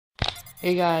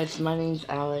Hey guys, my name's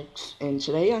Alex, and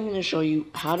today I'm going to show you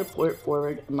how to port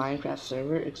forward a Minecraft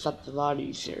server, except a lot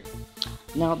easier.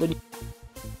 Now, the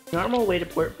normal way to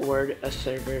port forward a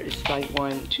server is by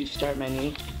going to Start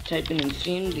menu, type in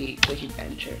CMD, clicking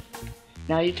Enter.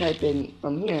 Now you type in,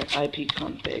 from here,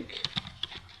 ipconfig.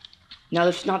 Now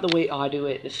that's not the way I do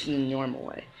it, this is the normal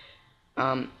way.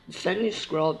 Then you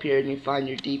scroll up here and you find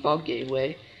your default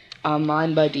gateway.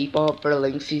 Mine by default for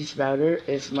Linksys router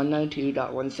is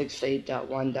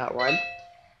 192.168.1.1,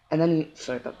 and then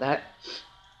sorry about that.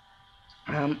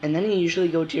 And then you usually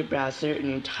go to your browser and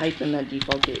you type in that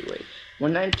default gateway,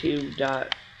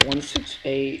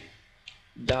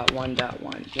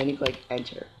 192.168.1.1. Then you click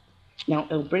Enter. Now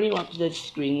it'll bring you up to this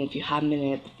screen if you haven't been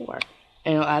in it before,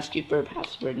 and it'll ask you for a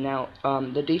password. Now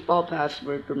the default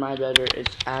password for my router is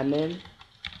admin,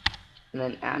 and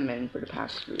then admin for the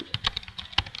password.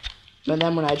 But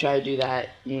then when I try to do that,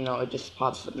 it just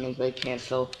pops up and like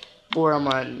cancel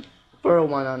 401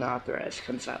 unauthorized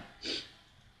comes up.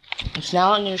 So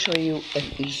now I'm going to show you an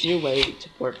easier way to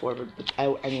port forward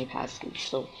without any passwords.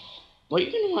 So what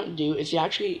you're going to want to do is you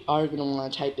actually are going to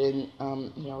want to type in,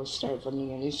 start from the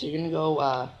beginning. So you're going to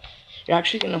go, you're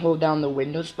actually going to hold down the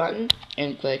Windows button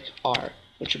and click R,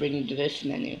 which will bring you to this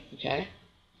menu, okay?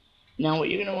 Now what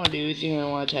you're going to want to do is you're going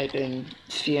to want to type in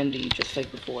CMD just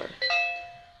like before.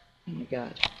 Oh my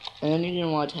god. And then you're going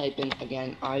to want to type in,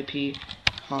 again,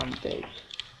 ipconfig.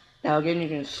 Now again, you're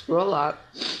going to scroll up,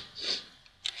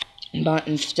 but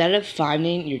instead of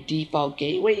finding your default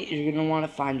gateway, you're going to want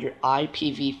to find your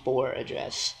IPv4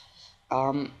 address.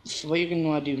 So what you're going to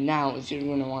want to do now is you're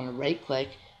going to want to right click,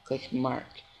 click mark.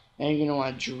 Then you're going to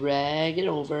want to drag it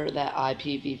over that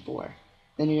IPv4.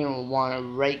 Then you're going to want to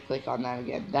right click on that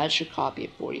again. That should copy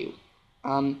it for you.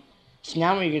 So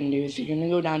now what you're going to do is you're going to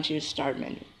go down to your start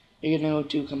menu. You're going to go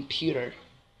to computer.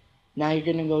 Now you're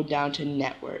going to go down to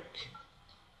network.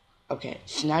 Okay,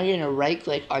 so now you're going to right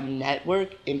click on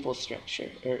network infrastructure,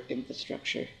 Can't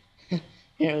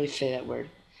really say that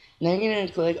word. Now you're going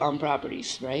to click on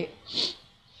properties, right?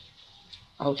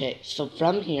 Okay, so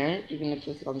from here, you're going to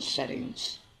click on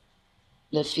settings.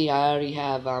 Let's see, I already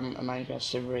have a Minecraft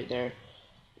server right there.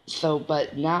 So,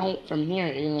 but now from here,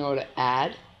 you're going to go to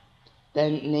add,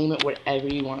 then name it whatever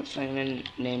you want. So I'm going to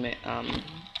name it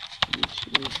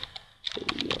YouTube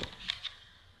video.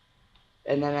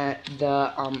 And then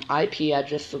the IP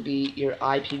address will be your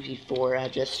IPv4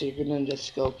 address, so you're going to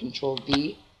just go Control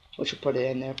V, which will put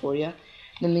it in there for you.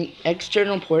 Then the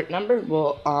external port number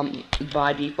will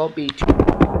by default be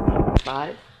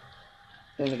 255,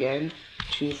 then again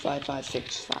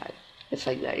 25565. It's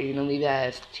like that. You're going to leave that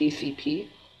as TCP,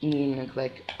 and you're going to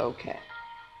click OK.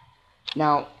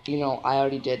 Now, I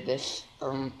already did this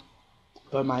for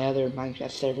my other Minecraft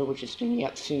server, which is coming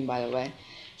up soon, by the way.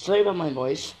 Sorry about my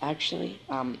voice, actually.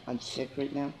 I'm sick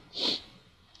right now.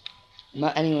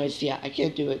 But anyways, yeah, I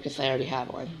can't do it because I already have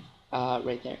one.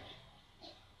 Right there.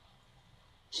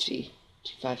 See,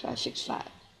 25565.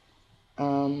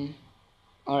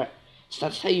 Alright, so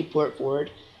that's how you port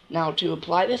forward. Now, to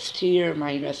apply this to your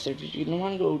Minecraft server, you're going to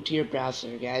want to go to your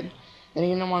browser again. Then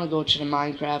you're going to want to go to the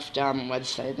Minecraft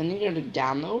website. Then you're going to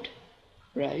download,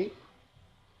 right?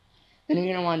 Then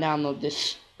you're going to want to download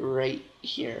this right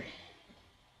here.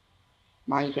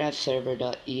 Minecraft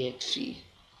server.exe.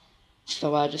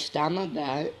 So I'll just download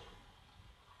that.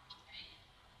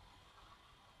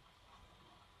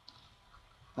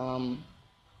 I'm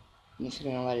just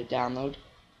going to let it download.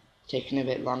 Taking a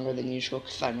bit longer than usual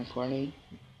because I'm recording.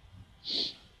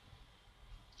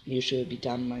 Usually it would be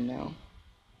done by now.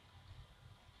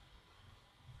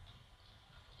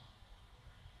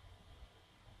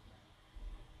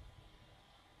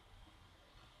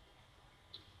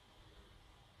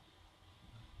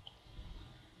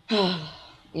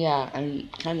 Yeah, I'm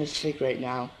kind of sick right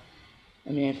now. I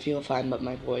mean, I feel fine, but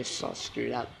my voice is all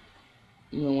screwed up.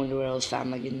 No wonder what it'll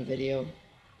sound like in the video.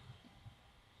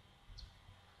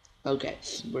 Okay,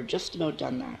 so we're just about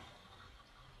done that.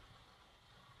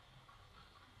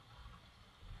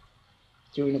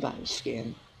 Doing a virus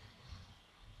scan.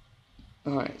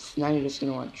 Alright, so now you're just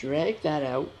going to want to drag that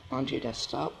out onto your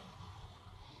desktop.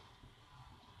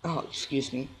 Oh,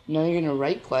 excuse me. Now you're going to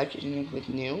right click, you're going to click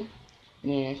new,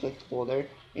 and you're going to click folder,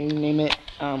 and you name it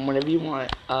whatever you want.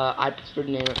 I prefer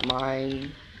to name it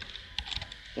mine.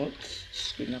 Oops,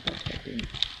 screwing up my typing.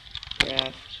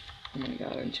 Craft. Oh my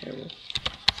god, I'm terrible.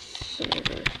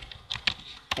 Server.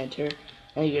 Enter.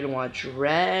 And you're going to want to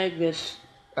drag this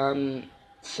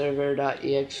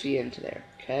server.exe into there,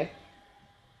 okay?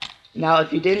 Now,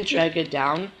 if you didn't drag it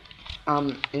down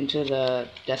into the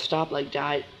desktop like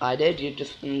I did, you're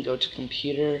just going to go to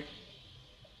computer,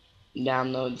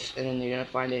 downloads, and then you're going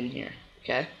to find it in here.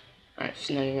 Okay? Alright,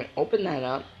 so now you're going to open that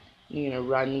up, and you're going to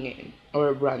run the game,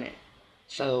 or run it.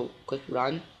 So, click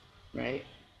run, right?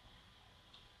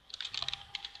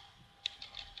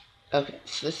 Okay,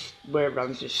 so this is where it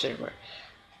runs your server.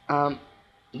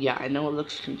 Yeah, I know it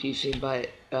looks confusing, but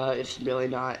it's really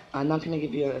not. I'm not going to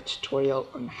give you a tutorial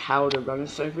on how to run a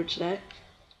server today,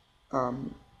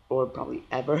 or probably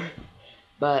ever,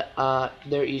 but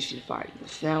they're easy to find.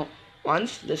 So now,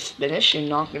 once this is finished, you're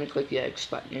not going to click the X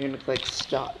button. You're going to click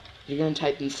stop. You're going to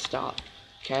type in stop,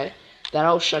 okay?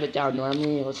 That'll shut it down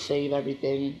normally. It'll save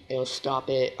everything. It'll stop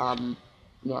it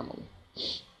normally.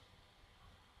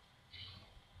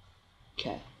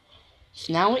 Okay.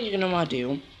 So now what you're going to want to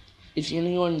do is you're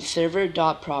going to go in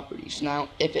server.properties. Now,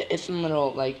 if it's a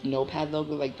little, like, notepad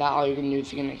logo like that, all you're going to do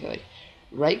is you're going to click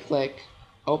right-click,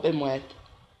 open with,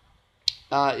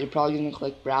 you're probably going to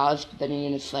click browse, but then you're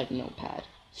going to select notepad.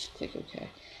 Just click OK.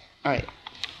 Alright.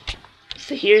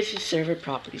 So here's your server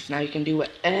properties. Now you can do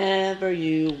whatever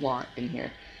you want in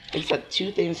here, except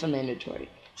two things are mandatory.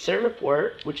 Server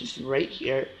port, which is right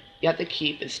here, you have to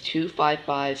keep is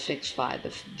 25565.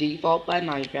 That's default by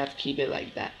Minecraft. Keep it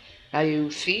like that. Now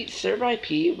you see server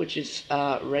IP, which is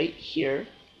right here,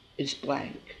 is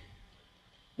blank.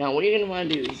 Now what you're going to want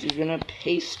to do is you're going to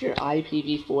paste your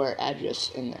IPv4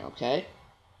 address in there, okay?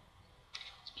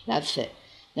 That's it.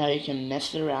 Now you can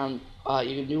mess it around.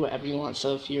 You can do whatever you want.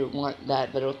 So if you want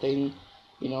that little thing,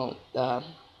 you know, the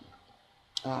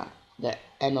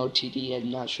MOTD,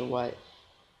 I'm not sure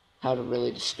how to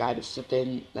really describe it. So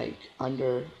then, like,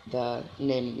 under the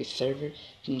name of your server, you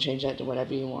can change that to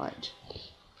whatever you want.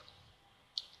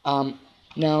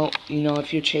 Now, you know,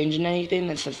 if you're changing anything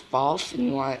that says false and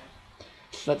you want,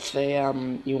 so let's say,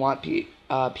 you want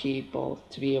people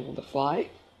to be able to fly,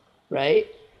 right?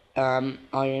 All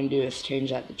you're gonna do is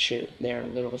change that to true. There, a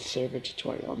little server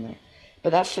tutorial in there.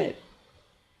 But that's it.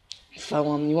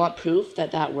 So, you want proof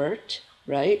that that worked,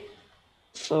 right?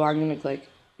 So I'm gonna click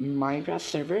Minecraft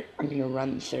server. I'm gonna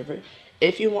run the server.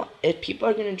 If people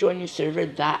are gonna join your server,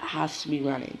 that has to be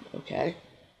running, okay?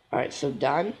 Alright, so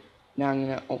done. Now I'm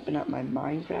gonna open up my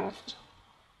Minecraft.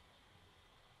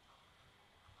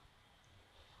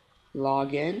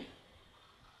 Log in.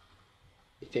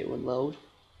 If it would load.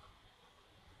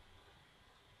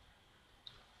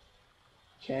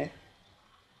 Okay.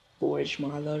 Forge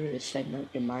mod loader to segment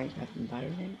your Minecraft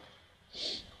environment.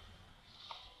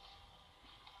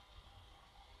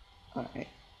 Alright.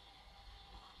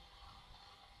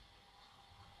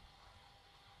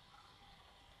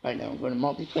 Right now, I'm going to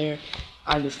multiplayer.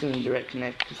 I'm just going to direct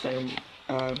connect because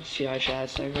I'm CI share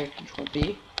server, control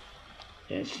B.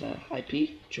 There's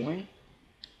IP, join.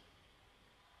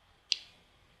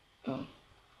 Oh,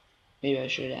 maybe I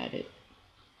should add it.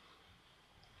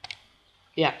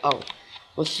 Yeah, oh.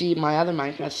 Well, see, my other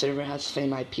Minecraft server has the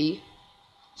same IP.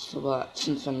 So,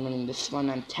 since I'm running this one,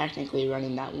 I'm technically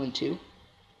running that one too.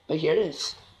 But here it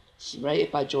is. So, right,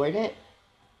 if I join it.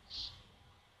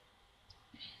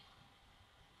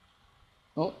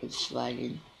 Oh, it's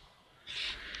lagging.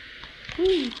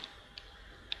 Whee.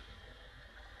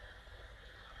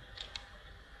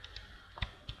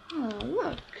 Oh,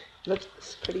 look. Look at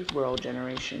this pretty world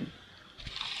generation.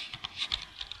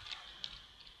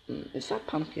 Is that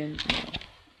pumpkin? No,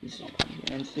 it's not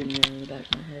pumpkin. I'm zooming in the back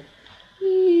of my head.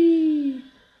 Whee.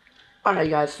 Alright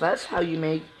guys, so that's how you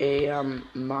make a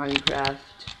Minecraft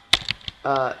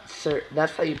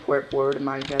that's how you port forward a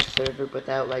Minecraft server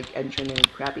without like entering any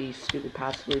crappy stupid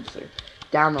passwords or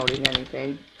downloading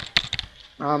anything.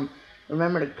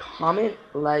 Remember to comment,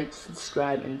 like,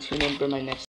 subscribe, and tune in for my next